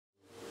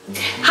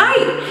Hi,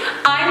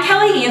 I'm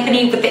Kelly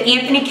Anthony with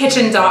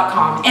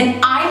theanthonykitchen.com, and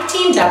I've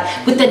teamed up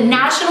with the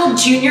National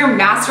Junior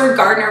Master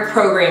Gardener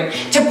Program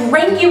to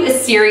bring you a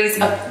series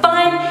of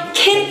fun,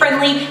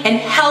 kid-friendly, and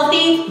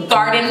healthy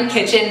garden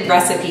kitchen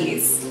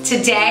recipes.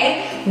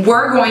 Today,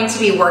 we're going to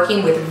be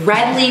working with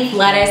red leaf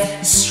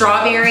lettuce,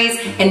 strawberries,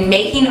 and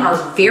making our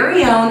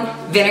very own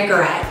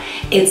vinaigrette.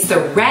 It's the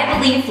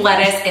red leaf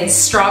lettuce and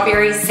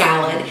strawberry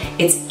salad.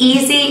 It's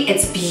easy,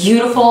 it's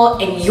beautiful,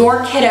 and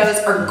your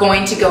kiddos are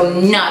going to go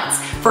nuts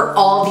for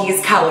all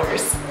these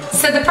colors.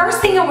 So the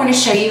first thing I want to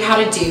show you how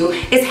to do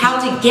is how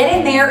to get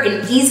in there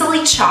and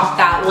easily chop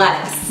that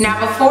lettuce. Now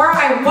before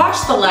I wash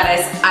the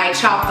lettuce, I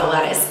chop the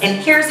lettuce,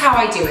 and here's how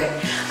I do it.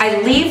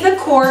 I leave the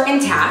core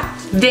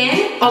intact,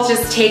 then I'll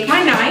just take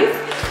my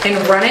knife and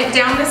run it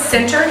down the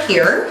center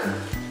here,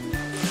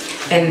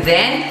 and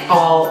then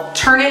I'll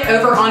turn it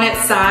over on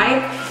its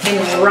side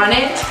and run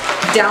it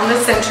down the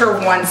center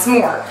once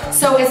more.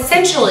 So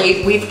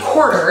essentially, we've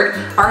quartered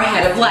our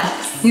head of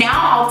lettuce.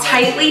 Now I'll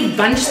tightly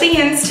bunch the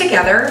ends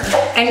together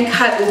and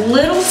cut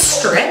little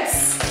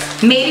strips,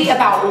 maybe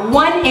about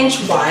 1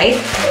 inch wide,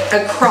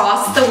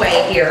 across the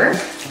way here.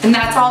 And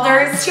that's all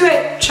there is to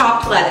it,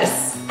 chopped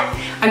lettuce.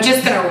 I'm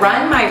just gonna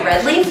run my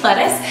red leaf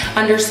lettuce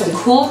under some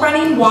cool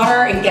running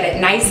water and get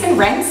it nice and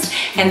rinsed,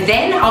 and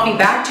then I'll be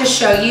back to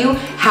show you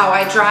how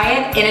I dry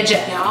it in a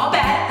jet. Now I'll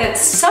bet that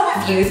some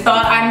of you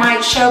thought I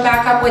might show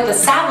back up with a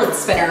salad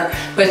spinner,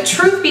 but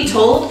truth be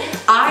told,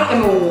 I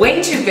am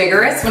way too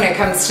vigorous when it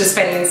comes to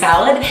spinning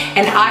salad,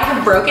 and I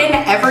have broken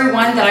every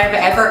one that I've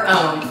ever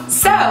owned.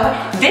 So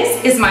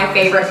this is my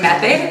favorite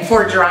method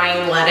for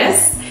drying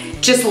lettuce.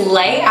 Just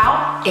lay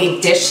out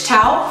a dish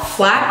towel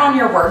flat on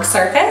your work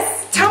surface.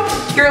 Dump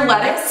your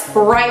lettuce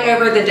right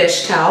over the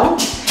dish towel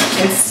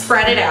and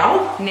spread it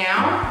out.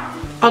 Now,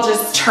 I'll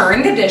just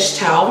turn the dish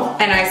towel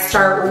and I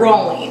start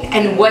rolling.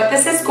 And what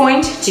this is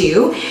going to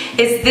do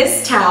is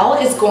this towel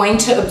is going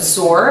to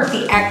absorb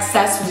the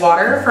excess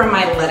water from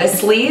my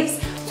lettuce leaves.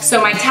 So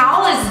my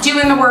towel is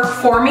doing the work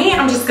for me.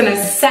 I'm just gonna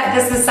set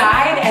this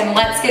aside and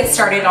let's get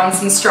started on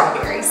some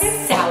strawberries.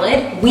 This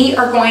salad, we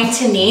are going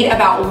to need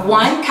about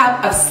 1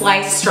 cup of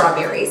sliced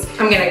strawberries.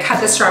 I'm gonna cut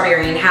the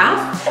strawberry in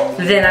half,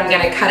 then I'm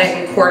gonna cut it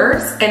in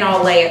quarters, and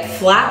I'll lay it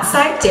flat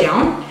side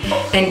down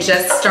and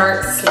just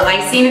start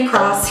slicing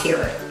across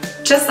here,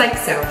 just like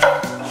so.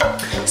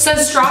 So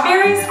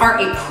strawberries are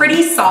a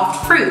pretty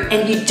soft fruit,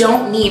 and you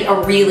don't need a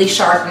really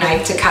sharp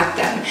knife to cut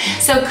them.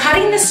 So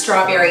cutting the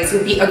strawberries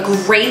would be a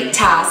great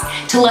task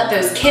to let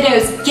those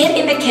kiddos get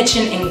in the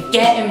kitchen and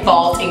get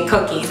involved in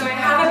cooking. So I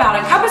have about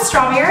a cup of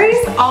strawberries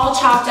all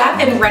chopped up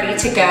and ready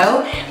to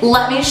go.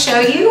 Let me show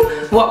you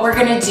what we're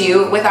gonna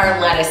do with our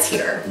lettuce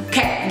here.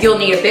 Okay, you'll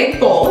need a big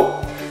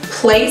bowl.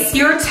 Place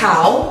your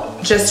towel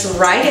just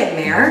right in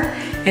there,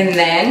 and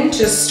then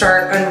just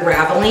start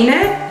unraveling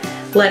it,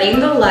 letting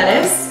the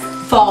lettuce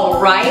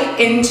fall right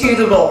into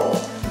the bowl.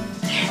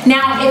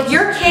 Now, if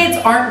your kids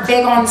aren't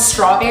big on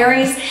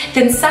strawberries,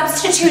 then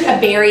substitute a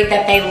berry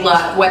that they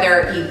love, whether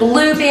it be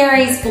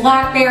blueberries,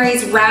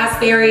 blackberries,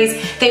 raspberries.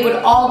 They would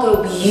all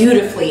go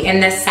beautifully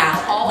in this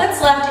salad. All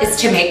that's left is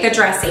to make the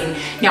dressing.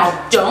 Now,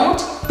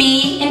 don't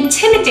be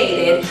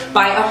intimidated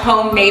by a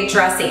homemade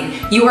dressing.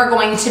 You are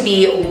going to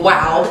be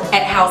wowed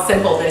at how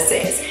simple this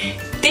is.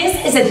 This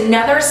is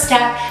another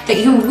step that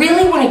you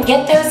really want to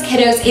get those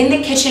kiddos in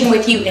the kitchen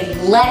with you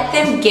and let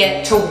them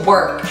get to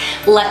work.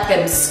 Let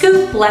them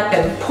scoop, let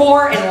them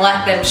pour, and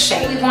let them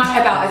shake. We want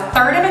about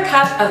 1/3 of a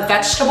cup of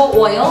vegetable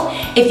oil.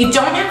 If you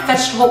don't have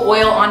vegetable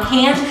oil on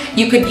hand,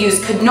 you could use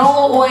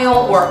canola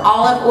oil or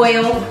olive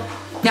oil.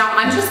 Now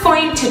I'm just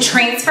going to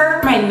transfer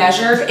my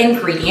measured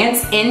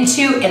ingredients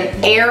into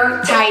an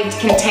airtight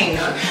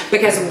container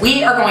because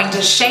we are going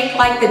to shake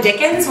like the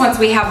dickens once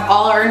we have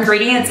all our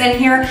ingredients in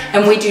here,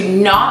 and we do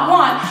not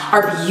want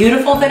our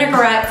beautiful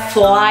vinaigrette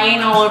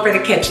flying all over the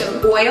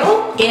kitchen.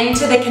 Oil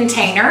into the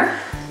container.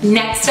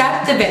 Next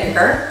up, the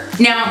vinegar.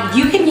 Now,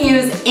 you can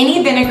use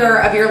any vinegar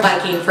of your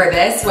liking for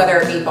this, whether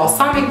it be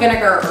balsamic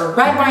vinegar or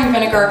red wine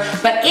vinegar,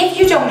 but if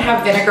you don't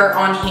have vinegar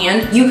on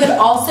hand, you could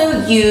also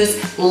use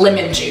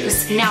lemon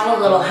juice. Now, a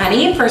little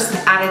honey for some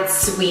added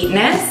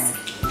sweetness,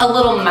 a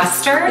little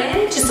mustard,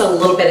 and just a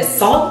little bit of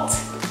salt,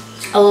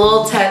 a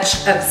little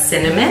touch of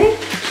cinnamon.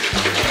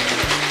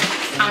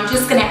 I'm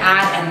just gonna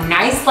add a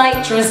nice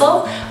light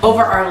drizzle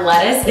over our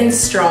lettuce and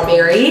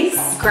strawberries.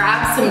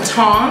 Grab some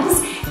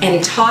tongs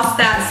and toss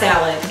that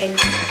salad,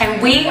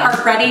 and we are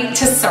ready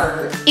to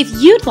serve. If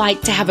you'd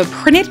like to have a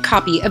printed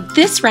copy of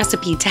this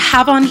recipe to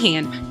have on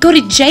hand, go to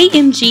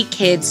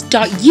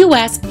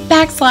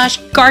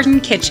jmgkids.us/garden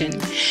kitchen.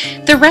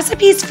 The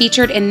recipes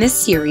featured in this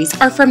series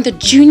are from the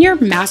Junior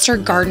Master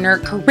Gardener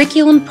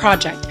Curriculum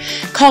Project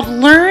called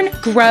Learn,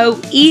 Grow,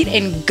 Eat,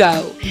 and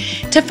Go.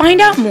 To find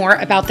out more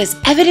about this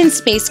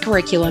evidence-based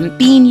curriculum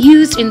being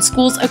used in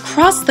schools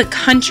across the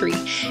country,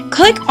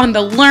 click on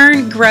the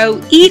Learn,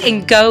 Grow, Eat,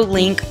 and Go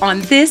link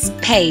on this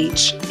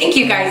page. Thank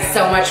you guys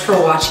so much for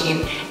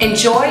watching.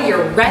 Enjoy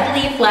your red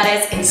leaf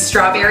lettuce and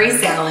strawberry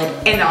salad,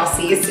 and I'll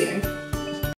see you soon.